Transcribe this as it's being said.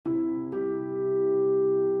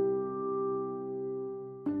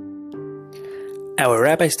Our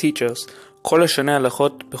rabbis teach us, כל השנה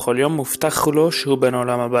הלכות בכל יום מובטח לו שהוא בן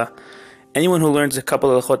העולם הבא. Anyone who learns a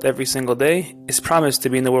couple of halachot every single day is promised to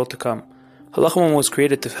be in the world to come. Halacha was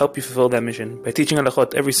created to help you fulfill that mission by teaching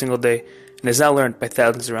halachot every single day, and is now learned by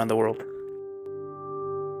thousands around the world.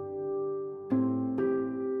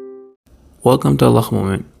 Welcome to Halacha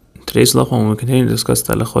Moment. Today's Halacha Moment, we continue to discuss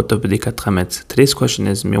the halachot of Bedikat Chametz. Today's question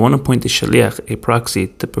is, may one appoint a Shaliach, a proxy,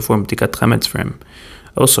 to perform Bedikat Chametz for him?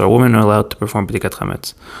 Also, are women allowed to perform Bedikat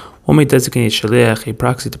Chametz? One may designate a Shaliach, a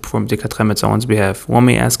proxy, to perform Bedikat Chametz on one's behalf. One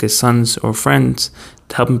may ask his sons or friends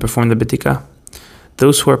to help him perform the Bedikah.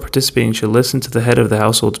 Those who are participating should listen to the head of the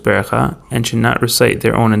household's beracha and should not recite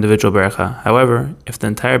their own individual beracha. However, if the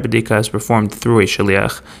entire Bedikah is performed through a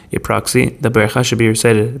Shaliach, a proxy, the beracha should be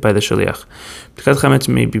recited by the Shaliach. Bedikat Chametz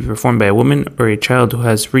may be performed by a woman or a child who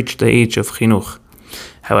has reached the age of chinuch.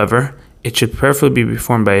 However, it should preferably be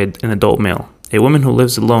performed by an adult male. A woman who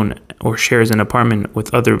lives alone or shares an apartment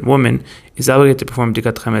with other women is obligated to perform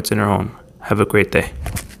Bedikat Chametz in her home. Have a great day.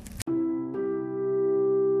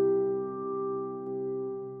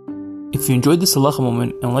 If you enjoyed this Halacha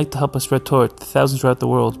moment and would like to help us spread Torah to thousands throughout the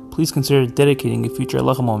world, please consider dedicating a future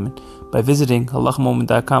Halacha moment by visiting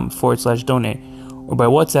halachamoment.com/donate or by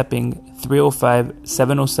WhatsApping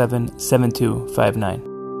 305-707-7259.